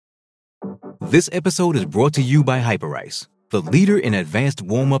This episode is brought to you by Hyperice, the leader in advanced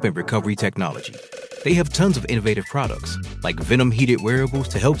warm-up and recovery technology. They have tons of innovative products, like Venom-heated wearables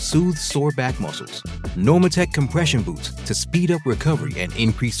to help soothe sore back muscles, Normatec compression boots to speed up recovery and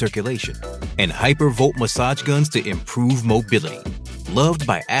increase circulation, and Hypervolt massage guns to improve mobility. Loved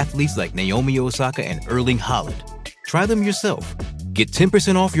by athletes like Naomi Osaka and Erling Haaland. Try them yourself. Get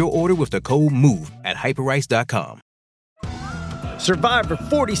 10% off your order with the code MOVE at Hyperice.com. Survivor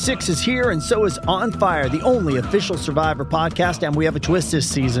 46 is here, and so is On Fire, the only official Survivor podcast, and we have a twist this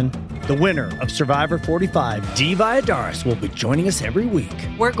season. The winner of Survivor 45, Dee Valladares, will be joining us every week.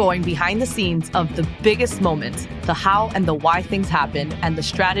 We're going behind the scenes of the biggest moments, the how and the why things happen, and the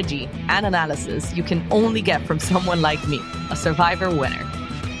strategy and analysis you can only get from someone like me, a Survivor winner.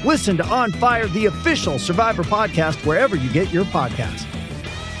 Listen to On Fire, the official Survivor podcast, wherever you get your podcasts.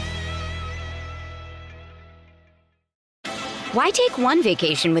 Why take one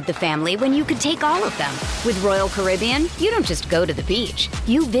vacation with the family when you could take all of them? With Royal Caribbean, you don't just go to the beach.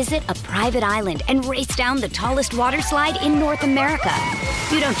 You visit a private island and race down the tallest water slide in North America.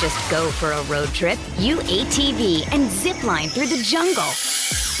 You don't just go for a road trip. You ATV and zip line through the jungle.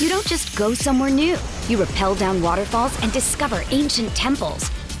 You don't just go somewhere new. You rappel down waterfalls and discover ancient temples.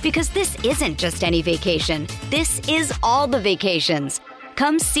 Because this isn't just any vacation. This is all the vacations.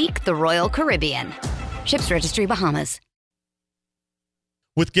 Come seek the Royal Caribbean. Ships Registry, Bahamas.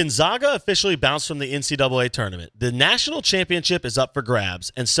 With Gonzaga officially bounced from the NCAA tournament, the national championship is up for grabs,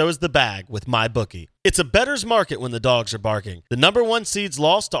 and so is the bag with MyBookie. It's a bettor's market when the dogs are barking. The number one seed's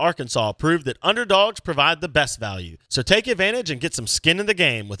loss to Arkansas proved that underdogs provide the best value. So take advantage and get some skin in the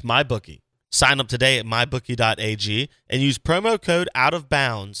game with MyBookie. Sign up today at mybookie.ag and use promo code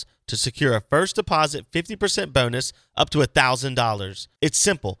OUTOFBOUNDS to secure a first deposit 50% bonus up to $1,000. It's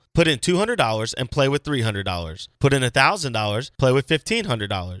simple. Put in $200 and play with $300. Put in $1,000, play with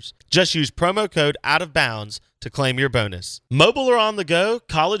 $1,500. Just use promo code OUTOFBOUNDS to claim your bonus. Mobile or on the go,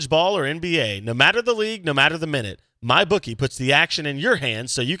 college ball or NBA, no matter the league, no matter the minute, MyBookie puts the action in your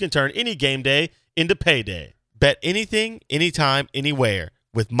hands so you can turn any game day into payday. Bet anything, anytime, anywhere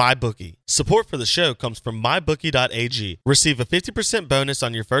with MyBookie. Support for the show comes from mybookie.ag. Receive a 50% bonus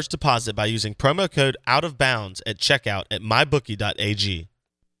on your first deposit by using promo code OUTOFBOUNDS at checkout at mybookie.ag.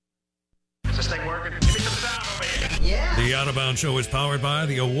 Is this thing working? Give me some sound over here. Yeah. The Out of Bounds Show is powered by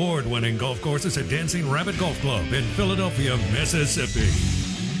the award-winning golf courses at Dancing Rabbit Golf Club in Philadelphia, Mississippi.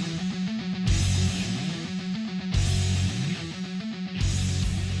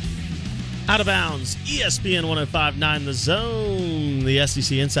 Out of Bounds, ESPN 105.9 The Zone. The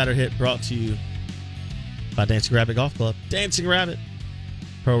SEC Insider Hit brought to you by Dancing Rabbit Golf Club. Dancing Rabbit,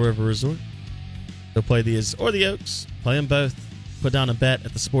 Pearl River Resort. Go play the Is or the Oaks. Play them both. Put down a bet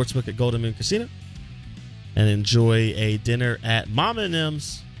at the Sportsbook at Golden Moon Casino. And enjoy a dinner at Mama and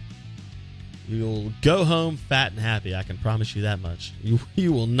M's. You'll go home fat and happy. I can promise you that much.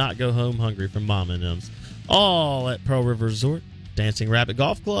 You will not go home hungry from Mama and M's. All at Pearl River Resort. Dancing Rabbit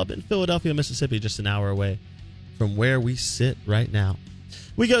Golf Club in Philadelphia, Mississippi, just an hour away from where we sit right now.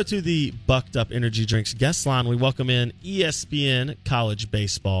 We go to the Bucked Up Energy Drinks guest line. We welcome in ESPN college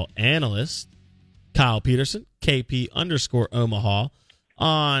baseball analyst Kyle Peterson, KP_Omaha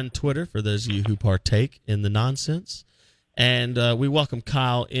on Twitter, for those of you who partake in the nonsense. And we welcome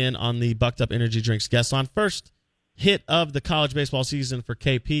Kyle in on the Bucked Up Energy Drinks guest line. First hit of the college baseball season for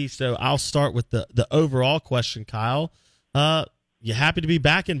KP, so I'll start with the overall question, Kyle. You happy to be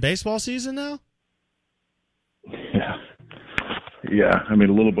back in baseball season now? Yeah. I mean,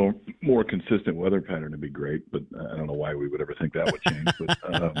 a little bit more consistent weather pattern would be great, but I don't know why we would ever think that would change.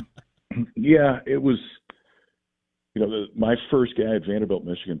 But yeah, it was. My first guy at Vanderbilt,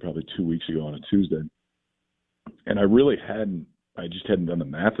 Michigan, probably 2 weeks ago on a Tuesday, and I just hadn't done the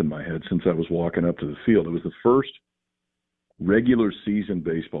math in my head since I was walking up to the field. It was the first regular season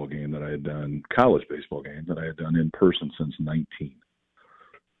baseball game that I had done, college baseball game that I had done in person since 19.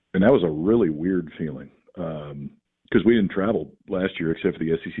 And that was a really weird feeling because we didn't travel last year except for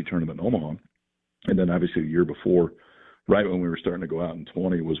the SEC tournament in Omaha. And then obviously the year before, right when we were starting to go out in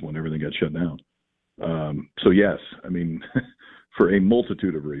 20 was when everything got shut down. So yes, I mean, for a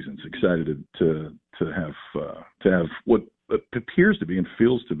multitude of reasons, excited to have what appears to be and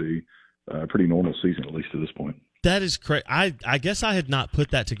feels to be a pretty normal season, at least to this point. That is crazy. I guess I had not put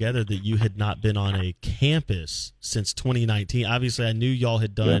that together that you had not been on a campus since 2019. Obviously, I knew y'all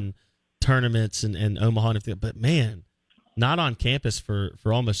had done tournaments and Omaha and everything, but man, not on campus for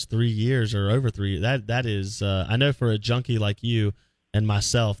almost 3 years or over 3 years. That is, I know for a junkie like you and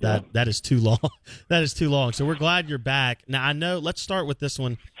myself, that is too long. That is too long. So we're glad you're back. Now, I know, let's start with this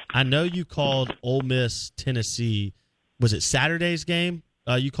one. I know you called Ole Miss, Tennessee. Was it Saturday's game?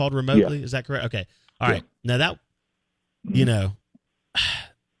 you called remotely. Yeah. Is that correct? Okay. All right. Now that, you know,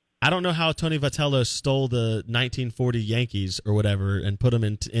 I don't know how Tony Vitello stole the 1940 Yankees or whatever and put them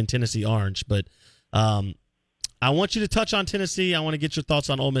in Tennessee orange, but I want you to touch on Tennessee. I want to get your thoughts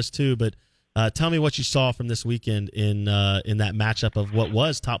on Ole Miss too, but tell me what you saw from this weekend in that matchup of what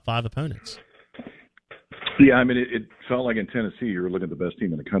was top 5 opponents. Yeah, I mean, it felt like in Tennessee you were looking at the best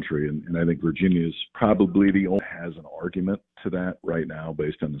team in the country, and I think Virginia is probably the only has an argument to that right now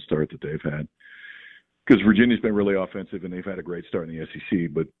based on the start that they've had. Because Virginia's been really offensive and they've had a great start in the SEC,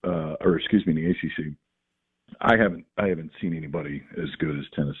 in the ACC. I haven't seen anybody as good as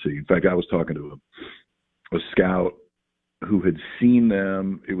Tennessee. In fact, I was talking to a scout who had seen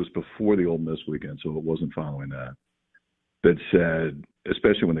them. It was before the Ole Miss weekend, so it wasn't following that. That said,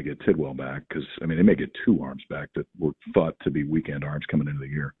 especially when they get Tidwell back, because I mean they may get 2 arms back that were thought to be weekend arms coming into the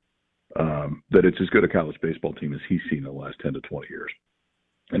year. That it's as good a college baseball team as he's seen in the last 10 to 20 years.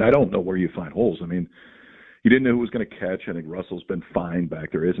 And I don't know where you find holes. I mean, you didn't know who was going to catch. I think Russell's been fine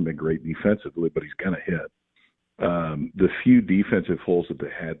back there. He hasn't been great defensively, but he's going to hit. The few defensive holes that they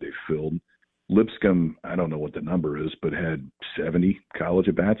had, they filled. Lipscomb, I don't know what the number is, but had 70 college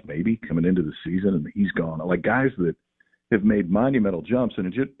at-bats maybe coming into the season, and he's gone. Like guys that have made monumental jumps. And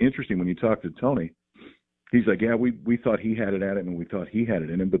it's just interesting when you talk to Tony, he's like, yeah, we thought he had it at him and we thought he had it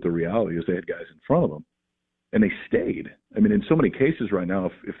in him, but the reality is they had guys in front of him. And they stayed. I mean, in so many cases right now,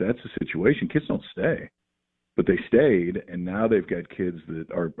 if that's the situation, kids don't stay. But they stayed, and now they've got kids that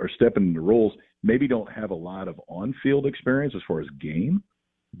are stepping into roles, maybe don't have a lot of on-field experience as far as game,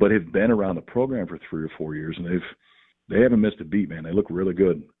 but have been around the program for 3 or 4 years, and they haven't missed a beat, man. They look really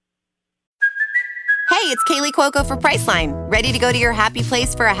good. Hey, it's Kaylee Cuoco for Priceline. Ready to go to your happy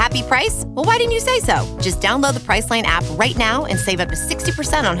place for a happy price? Well, why didn't you say so? Just download the Priceline app right now and save up to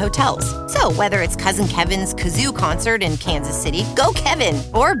 60% on hotels. So whether it's Cousin Kevin's Kazoo Concert in Kansas City, go Kevin,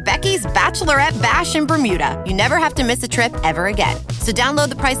 or Becky's Bachelorette Bash in Bermuda, you never have to miss a trip ever again. So download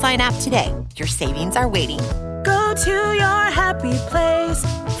the Priceline app today. Your savings are waiting. Go to your happy place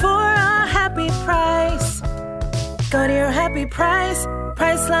for a happy price. Go to your happy price,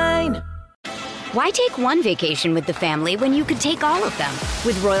 Priceline. Why take one vacation with the family when you could take all of them?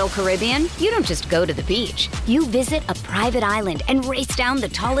 With Royal Caribbean, you don't just go to the beach. You visit a private island and race down the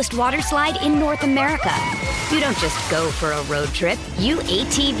tallest water slide in North America. You don't just go for a road trip. You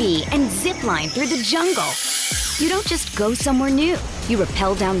ATV and zip line through the jungle. You don't just go somewhere new. You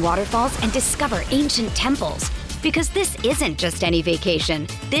rappel down waterfalls and discover ancient temples. Because this isn't just any vacation.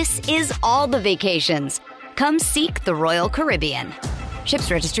 This is all the vacations. Come seek the Royal Caribbean.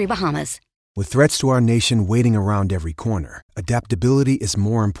 Ships Registry, Bahamas. With threats to our nation waiting around every corner, adaptability is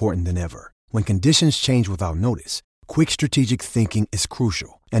more important than ever. When conditions change without notice, quick strategic thinking is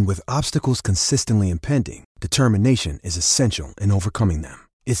crucial. And with obstacles consistently impending, determination is essential in overcoming them.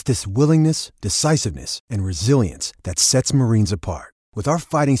 It's this willingness, decisiveness, and resilience that sets Marines apart. With our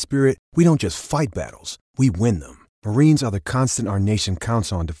fighting spirit, we don't just fight battles, we win them. Marines are the constant our nation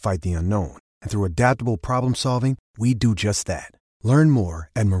counts on to fight the unknown. And through adaptable problem solving, we do just that. Learn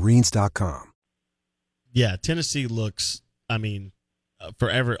more at Marines.com. Yeah, Tennessee looks, I mean, for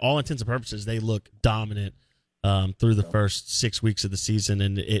all intents and purposes, they look dominant through the first 6 weeks of the season.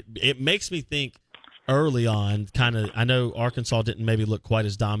 And it makes me think early on, kind of, I know Arkansas didn't maybe look quite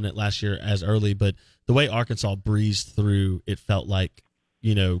as dominant last year as early, but the way Arkansas breezed through, it felt like,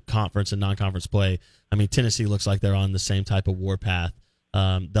 you know, conference and non-conference play. I mean, Tennessee looks like they're on the same type of warpath.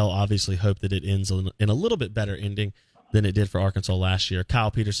 They'll obviously hope that it ends in a little bit better ending than it did for Arkansas last year.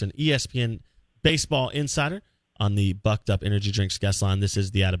 Kyle Peterson, ESPN Baseball Insider on the Bucked Up Energy Drinks guest line. This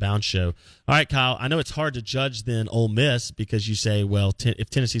is the Out of Bounds Show. All right, Kyle, I know it's hard to judge then Ole Miss because you say, well, if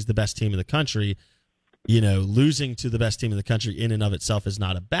Tennessee's the best team in the country, you know, losing to the best team in the country in and of itself is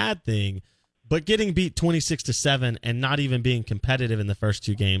not a bad thing, but getting beat 26-7 and not even being competitive in the first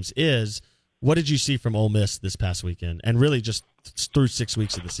 2 games is. What did you see from Ole Miss this past weekend and really just through 6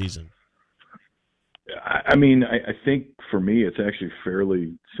 weeks of the season? I mean, I think for me it's actually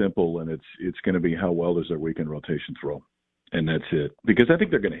fairly simple, and it's going to be how well does their weekend rotation throw, and that's it. Because I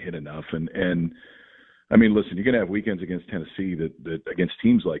think they're going to hit enough, and I mean, listen, you're going to have weekends against Tennessee that against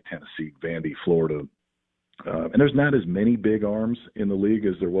teams like Tennessee, Vandy, Florida, and there's not as many big arms in the league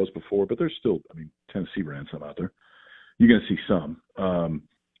as there was before, but there's still, I mean, Tennessee ran some out there. You're going to see some,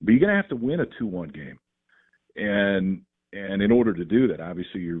 but you're going to have to win a 2-1 game, and in order to do that,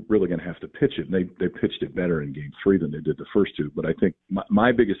 obviously, you're really going to have to pitch it. And they pitched it better in Game 3 than they did the first 2. But I think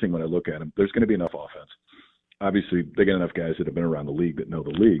my biggest thing when I look at them, there's going to be enough offense. Obviously, they got enough guys that have been around the league that know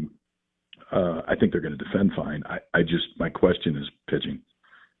the league. I think they're going to defend fine. My question is pitching,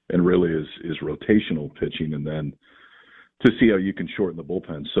 and really is rotational pitching. And then to see how you can shorten the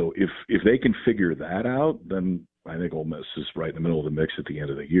bullpen. So if they can figure that out, then I think Ole Miss is right in the middle of the mix at the end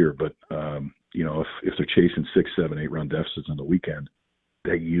of the year. But, if they're chasing 6, 7, 8 run deficits on the weekend,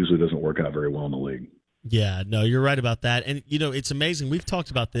 that usually doesn't work out very well in the league. Yeah, no, you're right about that. And, it's amazing. We've talked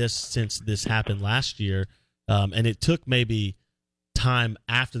about this since this happened last year, and it took maybe time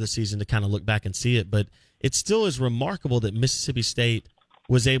after the season to kind of look back and see it. But it still is remarkable that Mississippi State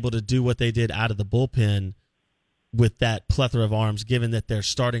was able to do what they did out of the bullpen with that plethora of arms, given that their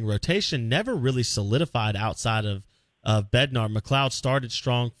starting rotation never really solidified outside of Bednar. McLeod started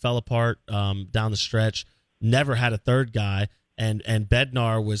strong, fell apart down the stretch, never had a third guy, and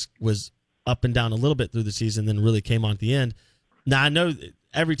Bednar was up and down a little bit through the season, then really came on at the end. Now, I know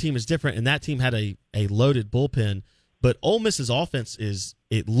every team is different, and that team had a loaded bullpen, but Ole Miss's offense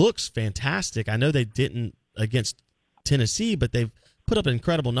it looks fantastic. I know they didn't against Tennessee, but they've put up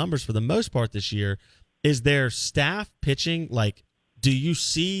incredible numbers for the most part this year. Is their staff pitching, do you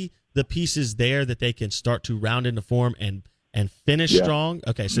see the pieces there that they can start to round into form and finish strong?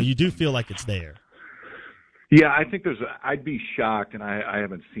 Okay, so you do feel like it's there. Yeah, I think I'd be shocked, and I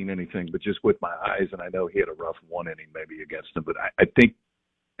haven't seen anything, but just with my eyes, and I know he had a rough one inning maybe against him, but I think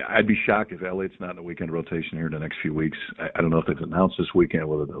I'd be shocked if Elliott's not in the weekend rotation here in the next few weeks. I don't know if they've announced this weekend,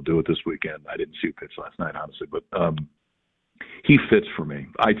 whether they'll do it this weekend. I didn't see a pitch last night, honestly, but he fits for me.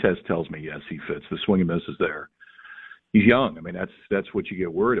 Eye test tells me, yes, he fits. The swing and miss is there. He's young. I mean, that's what you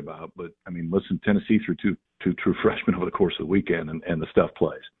get worried about. But, I mean, listen, Tennessee threw two true freshmen over the course of the weekend, and the stuff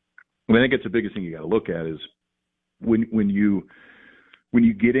plays. I mean, I think it's the biggest thing you got to look at is when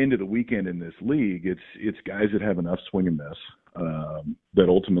you get into the weekend in this league, it's guys that have enough swing and miss that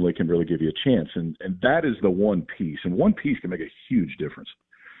ultimately can really give you a chance. And that is the one piece. And one piece can make a huge difference.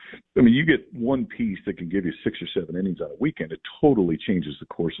 I mean, you get one piece that can give you 6 or 7 innings on a weekend. It totally changes the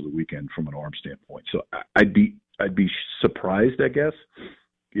course of the weekend from an arm standpoint. So I'd be surprised, I guess,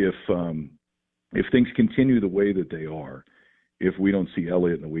 if things continue the way that they are, if we don't see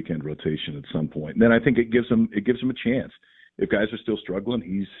Elliott in the weekend rotation at some point. And then I think it gives him a chance. If guys are still struggling,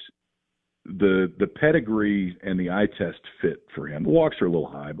 he's the pedigree and the eye test fit for him. The walks are a little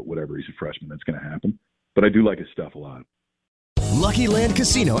high, but whatever. He's a freshman. That's going to happen. But I do like his stuff a lot. Lucky Land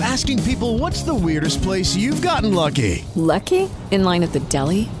Casino, asking people, what's the weirdest place you've gotten lucky? Lucky? In line at the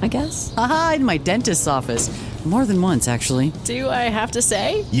deli, I guess? Aha, in my dentist's office. More than once, actually. Do I have to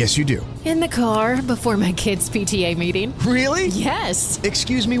say? Yes, you do. In the car before my kids' PTA meeting. Really? Yes.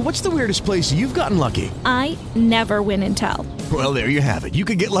 Excuse me, what's the weirdest place you've gotten lucky? I never win and tell. Well, there you have it. You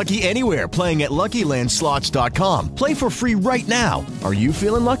can get lucky anywhere, playing at LuckyLandSlots.com. Play for free right now. Are you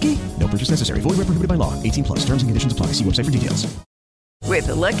feeling lucky? No purchase necessary. Void where prohibited by law. 18+. Terms and conditions apply. See website for details. With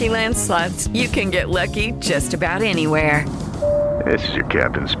the Lucky Land Slots, you can get lucky just about anywhere. This is your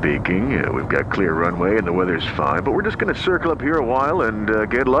captain speaking. We've got clear runway and the weather's fine, but we're just going to circle up here a while and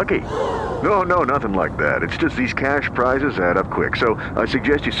get lucky. No, nothing like that. It's just these cash prizes add up quick. So I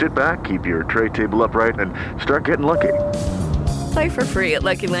suggest you sit back, keep your tray table upright, and start getting lucky. Play for free at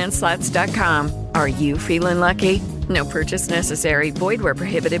LuckyLandSlots.com. Are you feeling lucky? No purchase necessary. Void where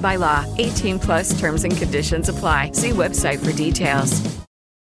prohibited by law. 18+ terms and conditions apply. See website for details.